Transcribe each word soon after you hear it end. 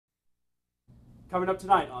Coming up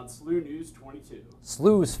tonight on SLU News 22.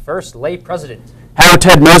 SLU's first lay president. How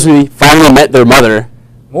Ted Mosby finally met their mother.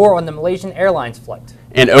 More on the Malaysian Airlines flight.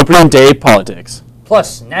 And opening day politics.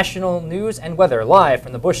 Plus, national news and weather live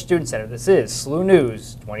from the Busch Student Center. This is SLU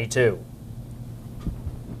News 22.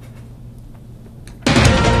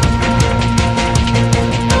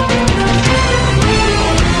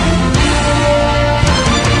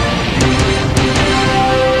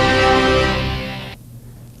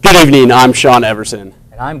 Good evening, I'm Sean Everson.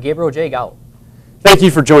 And I'm Gabriel J. Gallup. Thank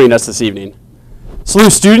you for joining us this evening.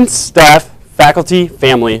 SLU students, staff, faculty,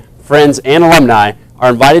 family, friends, and alumni are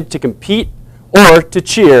invited to compete or to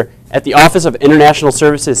cheer at the Office of International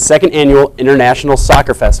Services' second annual International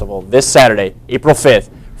Soccer Festival this Saturday, April 5th,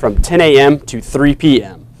 from 10 a.m. to 3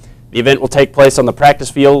 p.m. The event will take place on the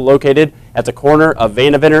practice field located at the corner of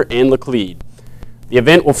Vandevetter and Laclede. The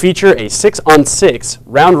event will feature a 6-on-6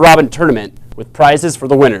 round-robin tournament with prizes for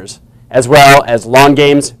the winners, as well as lawn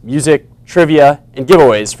games, music, trivia, and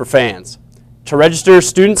giveaways for fans. To register,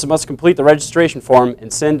 students must complete the registration form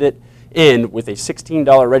and send it in with a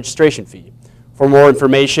 $16 registration fee. For more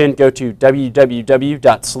information, go to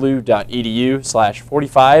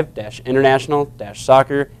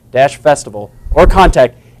www.slu.edu/45-international-soccer-festival or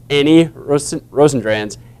contact Annie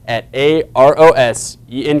Rosendranz at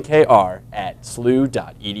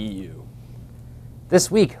arosenkr@slu.edu. This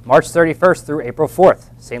week, March 31st through April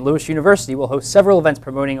 4th, St. Louis University will host several events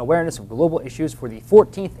promoting awareness of global issues for the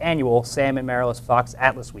 14th annual Sam and Marilis Fox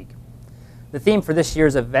Atlas Week. The theme for this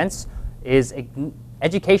year's events is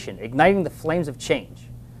Education, Igniting the Flames of Change.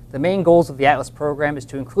 The main goals of the Atlas program is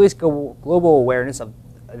to increase global awareness of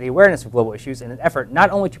global issues in an effort not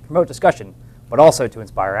only to promote discussion, but also to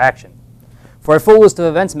inspire action. For a full list of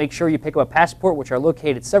events, make sure you pick up a passport, which are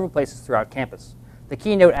located several places throughout campus. The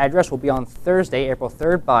keynote address will be on Thursday, April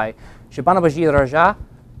 3rd by Shabanabaji Raja,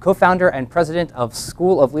 co-founder and president of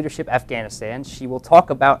School of Leadership Afghanistan. She will talk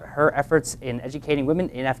about her efforts in educating women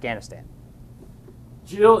in Afghanistan.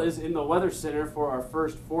 Jill is in the Weather Center for our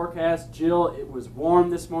first forecast. Jill, it was warm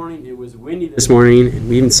this morning, it was windy this morning, and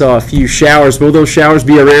we even saw a few showers. Will those showers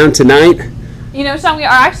be around tonight? You know, Sean, we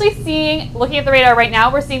are actually seeing, looking at the radar right now,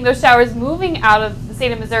 we're seeing those showers moving out of the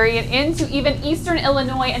state of Missouri and into even eastern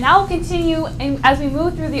Illinois, and that will continue as we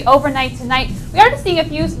move through the overnight tonight. We are just seeing a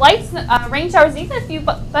few light rain showers, even a few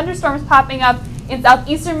thunderstorms popping up in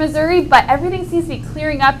southeastern Missouri, but everything seems to be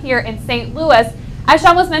clearing up here in St. Louis. As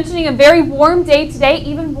Sean was mentioning, a very warm day today,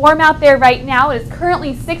 even warm out there right now. It is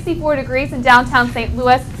currently 64 degrees in downtown St.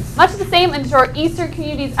 Louis. Much the same in our eastern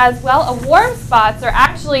communities as well. Warm spots are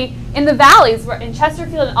actually in the valleys, where in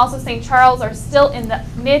Chesterfield and also St. Charles are still in the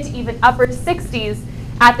mid to even upper 60s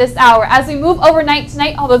at this hour. As we move overnight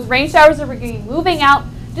tonight, all those rain showers are going to be moving out,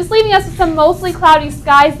 just leaving us with some mostly cloudy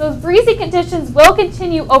skies. Those breezy conditions will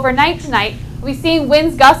continue overnight tonight. We'll be seeing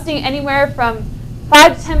winds gusting anywhere from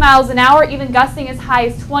 5 to 10 miles an hour, even gusting as high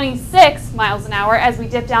as 26 miles an hour as we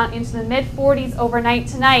dip down into the mid-40s overnight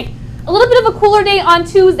tonight. A little bit of a cooler day on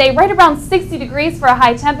Tuesday, right around 60 degrees for a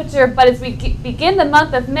high temperature, but as we begin the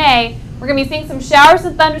month of May, we're going to be seeing some showers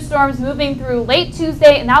and thunderstorms moving through late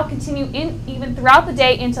Tuesday, and that will continue even throughout the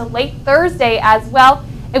day into late Thursday as well.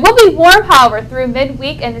 It will be warm, however, through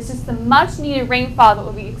midweek, and it's just the much-needed rainfall that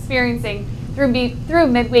we'll be experiencing through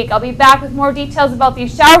midweek. I'll be back with more details about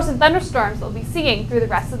these showers and thunderstorms that we'll be seeing through the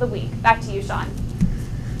rest of the week. Back to you, Sean.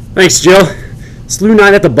 Thanks, Jill. SLU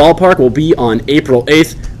night at the ballpark will be on April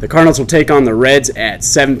 8th. The Cardinals will take on the Reds at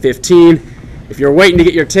 7:15. If you're waiting to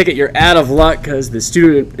get your ticket, you're out of luck because the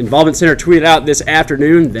Student Involvement Center tweeted out this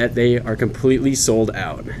afternoon that they are completely sold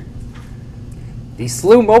out. The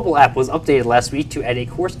SLU mobile app was updated last week to add a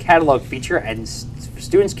course catalog feature, and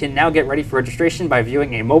students can now get ready for registration by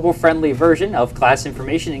viewing a mobile-friendly version of class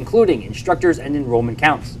information, including instructors and enrollment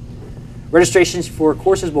counts. Registrations for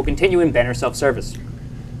courses will continue in banner self-service.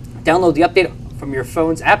 Download the update from your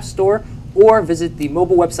phone's app store or visit the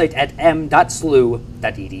mobile website at m.slu.edu.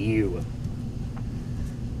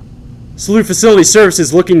 SLU Facility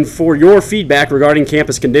Services looking for your feedback regarding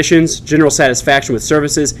campus conditions, general satisfaction with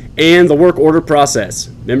services, and the work order process.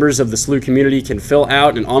 Members of the SLU community can fill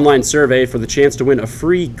out an online survey for the chance to win a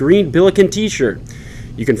free green Billiken t-shirt.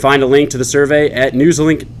 You can find a link to the survey at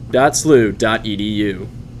newslink.slu.edu.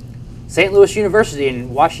 St. Louis University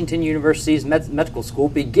and Washington University's medical school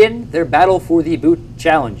begin their battle for the Boot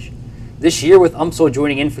Challenge, this year with UMSL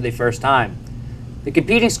joining in for the first time. The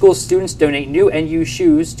competing school students donate new and used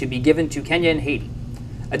shoes to be given to Kenya and Haiti.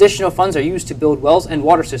 Additional funds are used to build wells and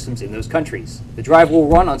water systems in those countries. The drive will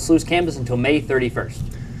run on SLU's campus until May 31st.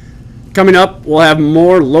 Coming up, we'll have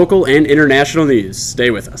more local and international news. Stay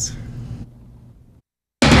with us.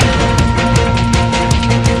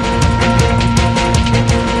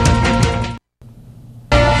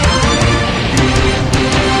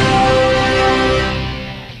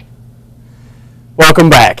 Welcome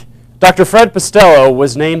back. Dr. Fred Postello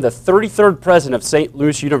was named the 33rd president of St.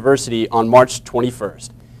 Louis University on March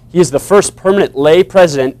 21st. He is the first permanent lay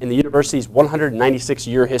president in the university's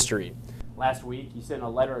 196-year history. Last week, he sent a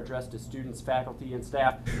letter addressed to students, faculty, and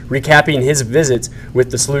staff recapping his visits with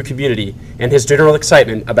the SLU community and his general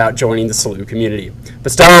excitement about joining the SLU community.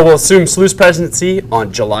 Postello will assume SLU's presidency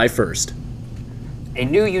on July 1st. A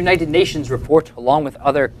new United Nations report, along with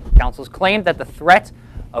other councils, claimed that the threat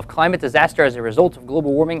of climate disaster as a result of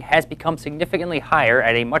global warming has become significantly higher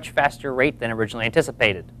at a much faster rate than originally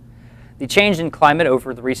anticipated. The change in climate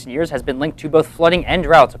over the recent years has been linked to both flooding and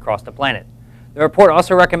droughts across the planet. The report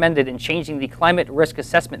also recommended in changing the climate risk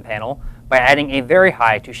assessment panel by adding a very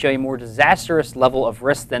high to show a more disastrous level of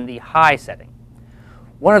risk than the high setting.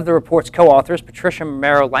 One of the report's co-authors, Patricia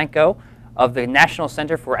Marolanko of the National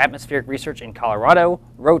Center for Atmospheric Research in Colorado,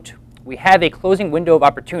 wrote, "We have a closing window of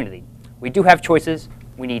opportunity. We do have choices.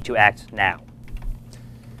 We need to act now."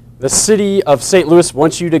 The city of St. Louis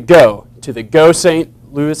wants you to go to the Go St.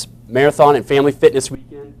 Louis Marathon and Family Fitness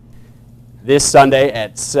Weekend this Sunday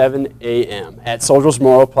at 7 a.m. at Soldiers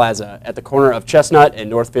Memorial Plaza at the corner of Chestnut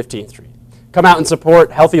and North 15th Street. Come out and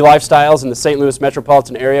support healthy lifestyles in the St. Louis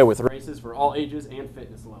metropolitan area with races for all ages and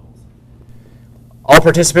fitness levels. All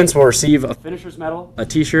participants will receive a finisher's medal, a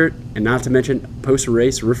t-shirt, and not to mention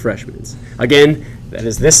post-race refreshments. Again, that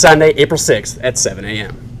is this Sunday, April 6th at 7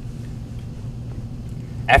 a.m.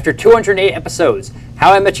 After 208 episodes,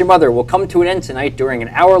 How I Met Your Mother will come to an end tonight during an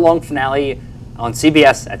hour-long finale on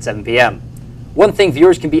CBS at 7 p.m. One thing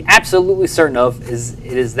viewers can be absolutely certain of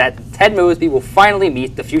is that Ted Mosby will finally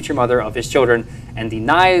meet the future mother of his children, and the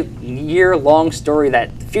 9-year-long story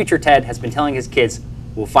that the future Ted has been telling his kids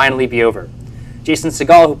will finally be over. Jason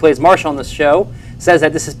Segel, who plays Marshall on the show, says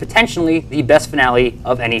that this is potentially the best finale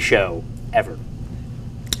of any show ever.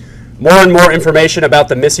 More and more information about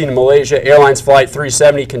the missing Malaysia Airlines Flight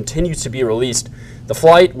 370 continues to be released. The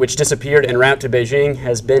flight, which disappeared en route to Beijing,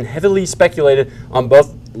 has been heavily speculated on by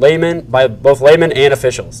both laymen and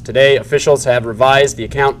officials. Today, officials have revised the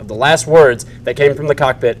account of the last words that came from the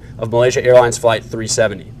cockpit of Malaysia Airlines Flight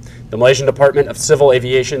 370. The Malaysian Department of Civil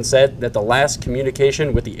Aviation said that the last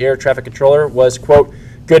communication with the air traffic controller was, quote,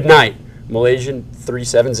 "Good night, Malaysian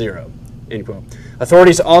 370, end quote.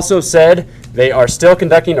 Authorities also said they are still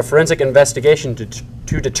conducting a forensic investigation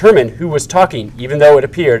to determine who was talking, even though it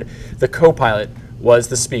appeared the co-pilot was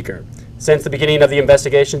the speaker. Since the beginning of the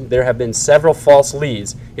investigation, there have been several false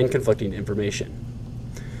leads in conflicting information.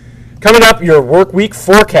 Coming up, your work week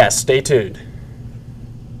forecast. Stay tuned.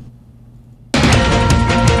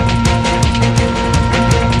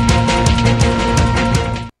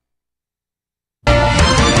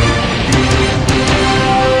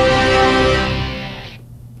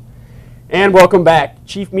 And welcome back.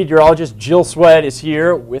 Chief Meteorologist Jill Swed is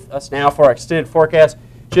here with us now for our extended forecast.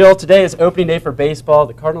 Jill, today is opening day for baseball.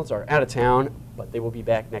 The Cardinals are out of town, but they will be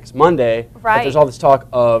back next Monday. Right. But there's all this talk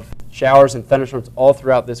of showers and thunderstorms all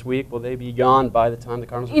throughout this week. Will they be gone by the time the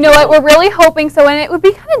Cardinals? You know what? We're really hoping so, and it would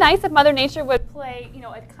be kind of nice if Mother Nature would play, you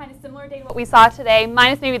know, a kind of similar day to what we saw today,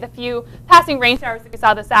 minus maybe the few passing rain showers that we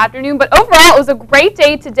saw this afternoon. But overall, it was a great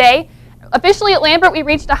day today. Officially at Lambert, we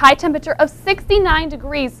reached a high temperature of 69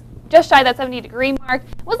 degrees. Just shy of that 70-degree mark.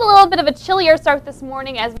 It was a little bit of a chillier start this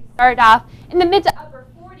morning as we started off in the mid to upper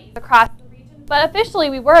 40s across the region, but officially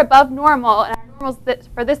we were above normal, and our normals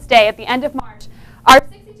for this day at the end of March are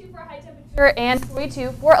 62 for a high temperature and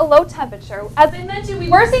 42 for a low temperature. As I mentioned, we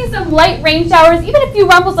were seeing some light rain showers, even a few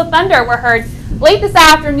rumbles of thunder were heard late this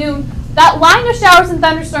afternoon. That line of showers and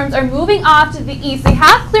thunderstorms are moving off to the east. They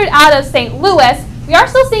have cleared out of St. Louis. We are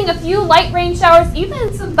still seeing a few light rain showers,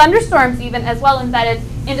 even some thunderstorms even as well embedded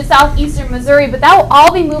into southeastern Missouri, but that will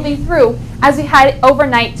all be moving through as we head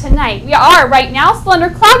overnight tonight. We are right now still under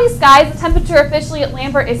cloudy skies. The temperature officially at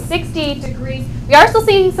Lambert is 68 degrees. We are still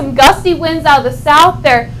seeing some gusty winds out of the south.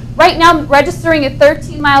 They're right now registering at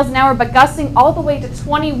 13 miles an hour, but gusting all the way to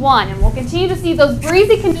 21. And we'll continue to see those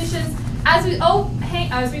breezy conditions as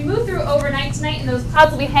we move through overnight tonight, and those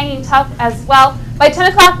clouds will be hanging tough as well. By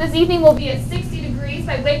 10 o'clock this evening, we'll be at 60 degrees.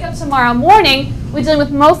 By wake up tomorrow morning, we're dealing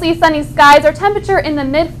with mostly sunny skies. Our temperature in the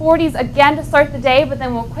mid-40s again to start the day, but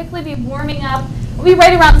then we'll quickly be warming up. We'll be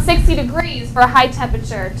right around 60 degrees for a high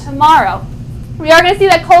temperature tomorrow. We are going to see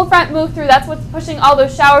that cold front move through. That's what's pushing all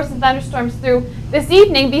those showers and thunderstorms through this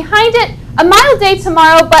evening. Behind it, a mild day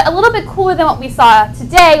tomorrow, but a little bit cooler than what we saw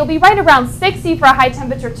today. We'll be right around 60 for a high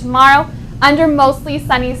temperature tomorrow under mostly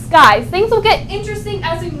sunny skies. Things will get interesting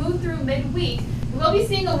as we move through midweek. We'll be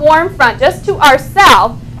seeing a warm front just to our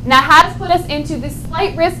south, and that has put us into the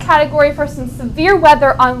slight risk category for some severe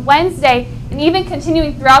weather on Wednesday and even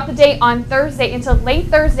continuing throughout the day on Thursday until late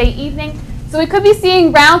Thursday evening. So we could be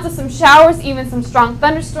seeing rounds of some showers, even some strong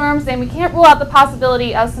thunderstorms, and we can't rule out the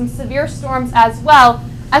possibility of some severe storms as well,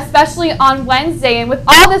 especially on Wednesday. And with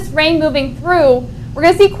all this rain moving through, we're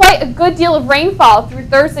going to see quite a good deal of rainfall through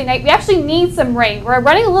Thursday night. We actually need some rain. We're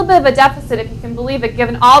running a little bit of a deficit, if you can believe it,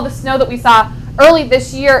 given all the snow that we saw early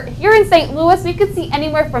this year. Here in St. Louis, we could see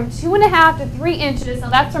anywhere from 2.5 to 3 inches. Now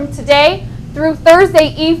that's from today through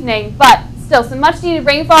Thursday evening, but still some much needed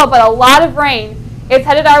rainfall, but a lot of rain is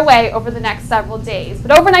headed our way over the next several days.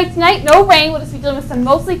 But overnight tonight, no rain. We'll just be dealing with some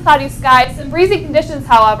mostly cloudy skies, some breezy conditions,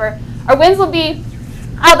 however. Our winds will be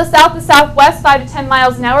out of the south to southwest, 5 to 10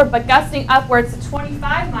 miles an hour, but gusting upwards to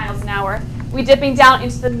 25 miles an hour. We're dipping down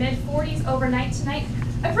into the mid-40s overnight tonight.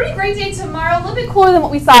 A pretty great day tomorrow, a little bit cooler than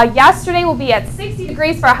what we saw yesterday. We'll be at 60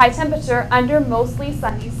 degrees for a high temperature under mostly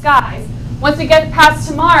sunny skies. Once we get past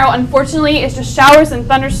tomorrow, unfortunately, it's just showers and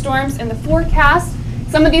thunderstorms in the forecast.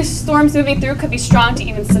 Some of these storms moving through could be strong to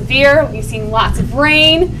even severe. We've seen lots of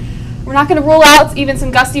rain. We're not going to rule out even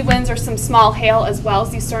some gusty winds or some small hail as well as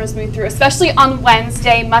these storms move through, especially on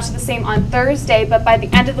Wednesday, much of the same on Thursday. But by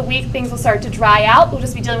the end of the week, things will start to dry out. We'll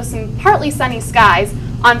just be dealing with some partly sunny skies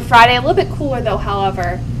on Friday. A little bit cooler, though,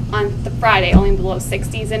 however, on the Friday, only below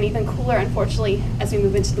 60s, and even cooler, unfortunately, as we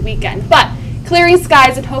move into the weekend. But clearing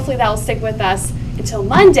skies, and hopefully that will stick with us until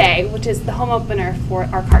Monday, which is the home opener for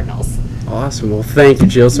our Cardinals. Awesome. Well, thank you,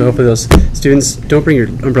 Jill. So hopefully those students don't bring your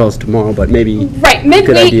umbrellas tomorrow, but maybe right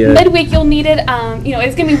midweek you'll need it.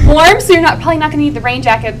 It's going to be warm, so you're probably not going to need the rain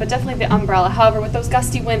jacket, but definitely the umbrella. However, with those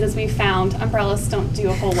gusty winds, as we found, umbrellas don't do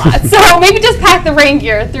a whole lot. So maybe just pack the rain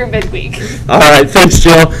gear through midweek. All right. Thanks,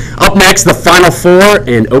 Jill. Up next, the Final Four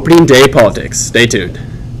and opening day politics. Stay tuned.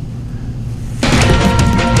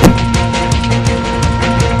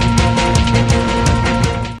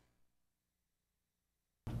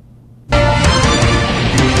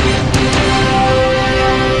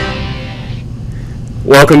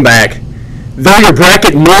 Welcome back. Though your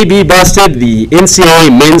bracket may be busted, the NCAA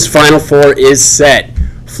Men's Final Four is set.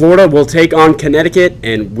 Florida will take on Connecticut,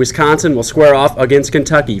 and Wisconsin will square off against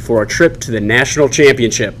Kentucky for a trip to the national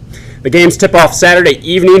championship. The games tip off Saturday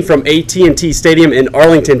evening from AT&T Stadium in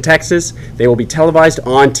Arlington, Texas. They will be televised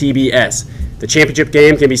on TBS. The championship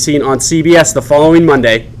game can be seen on CBS the following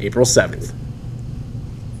Monday, April 7th.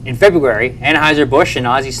 In February, Anheuser-Busch and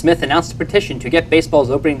Ozzie Smith announced a petition to get baseball's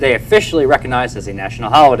opening day officially recognized as a national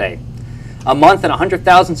holiday. A month and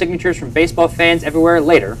 100,000 signatures from baseball fans everywhere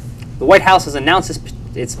later, the White House has announced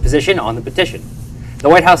its position on the petition. The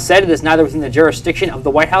White House said it is neither within the jurisdiction of the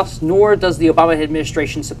White House nor does the Obama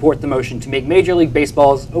administration support the motion to make Major League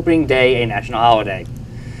Baseball's opening day a national holiday.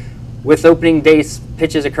 With opening day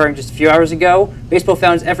pitches occurring just a few hours ago, baseball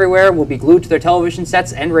fans everywhere will be glued to their television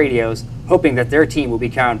sets and radios, hoping that their team will be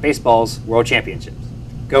crowned baseball's world championships.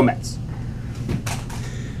 Go Mets.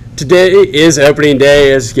 Today is opening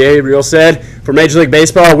day, as Gabriel said, for Major League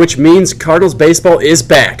Baseball, which means Cardinals baseball is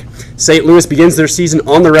back. St. Louis begins their season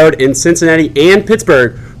on the road in Cincinnati and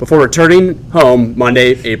Pittsburgh before returning home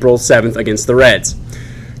Monday, April 7th against the Reds.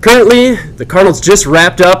 Currently, the Cardinals just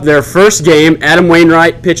wrapped up their first game. Adam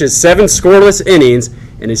Wainwright pitches 7 scoreless innings,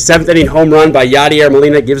 and his 7th inning home run by Yadier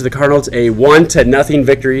Molina gives the Cardinals a 1-0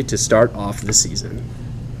 victory to start off the season.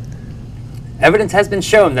 Evidence has been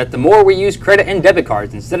shown that the more we use credit and debit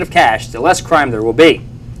cards instead of cash, the less crime there will be.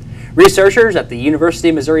 Researchers at the University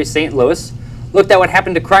of Missouri St. Louis looked at what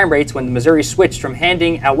happened to crime rates when Missouri switched from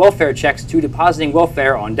handing out welfare checks to depositing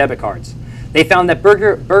welfare on debit cards. They found that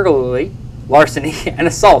burglary, larceny, and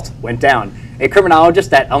assault went down. A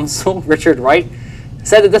criminologist at UMSL, Richard Wright,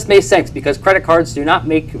 said that this made sense because credit cards do not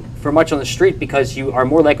make for much on the street because you are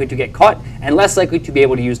more likely to get caught and less likely to be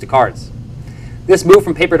able to use the cards. This move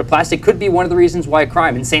from paper to plastic could be one of the reasons why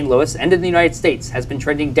crime in St. Louis and in the United States has been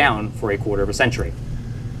trending down for a quarter of a century.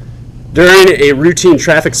 During a routine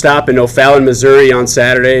traffic stop in O'Fallon, Missouri on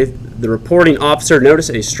Saturday, the reporting officer noticed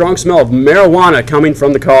a strong smell of marijuana coming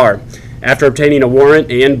from the car. After obtaining a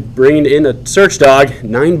warrant and bringing in a search dog,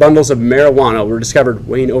 9 bundles of marijuana were discovered,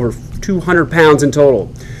 weighing over 200 pounds in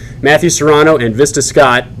total. Matthew Serrano and Vista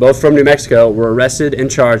Scott, both from New Mexico, were arrested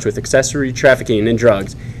and charged with accessory trafficking in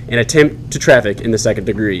drugs and attempt to traffic in the second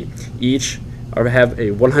degree. Each have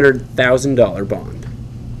a $100,000 bond.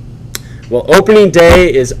 Well, opening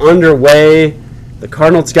day is underway. The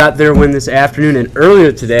Cardinals got their win this afternoon, and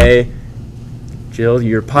earlier today, Jill,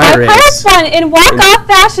 your Pirates. The Pirates won in walk-off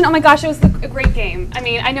fashion. Oh my gosh, it was a great game. I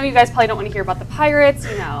mean, I know you guys probably don't want to hear about the Pirates,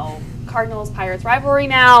 Cardinals-Pirates rivalry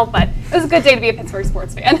now, but it was a good day to be a Pittsburgh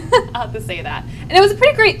sports fan. I'll have to say that. And it was a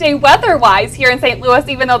pretty great day weather-wise here in St. Louis,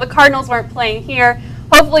 even though the Cardinals weren't playing here.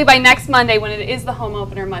 Hopefully by next Monday, when it is the home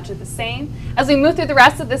opener, much of the same. As we move through the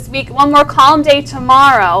rest of this week, one more calm day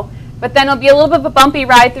tomorrow. But then it'll be a little bit of a bumpy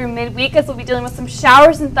ride through midweek as we'll be dealing with some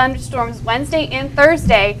showers and thunderstorms Wednesday and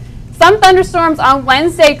Thursday. Some thunderstorms on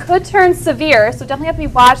Wednesday could turn severe, so definitely have to be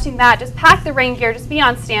watching that. Just pack the rain gear, just be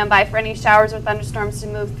on standby for any showers or thunderstorms to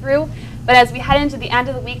move through. But as we head into the end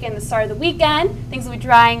of the week and the start of the weekend, things will be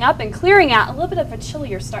drying up and clearing out. A little bit of a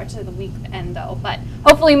chillier start to the weekend though, but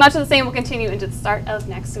hopefully much of the same will continue into the start of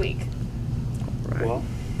next week. Well,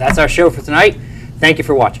 that's our show for tonight. Thank you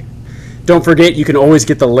for watching. Don't forget, you can always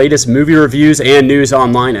get the latest movie reviews and news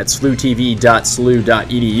online at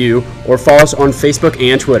SLU-TV.SLU.edu or follow us on Facebook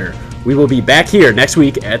and Twitter. We will be back here next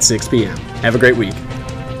week at 6 p.m. Have a great week.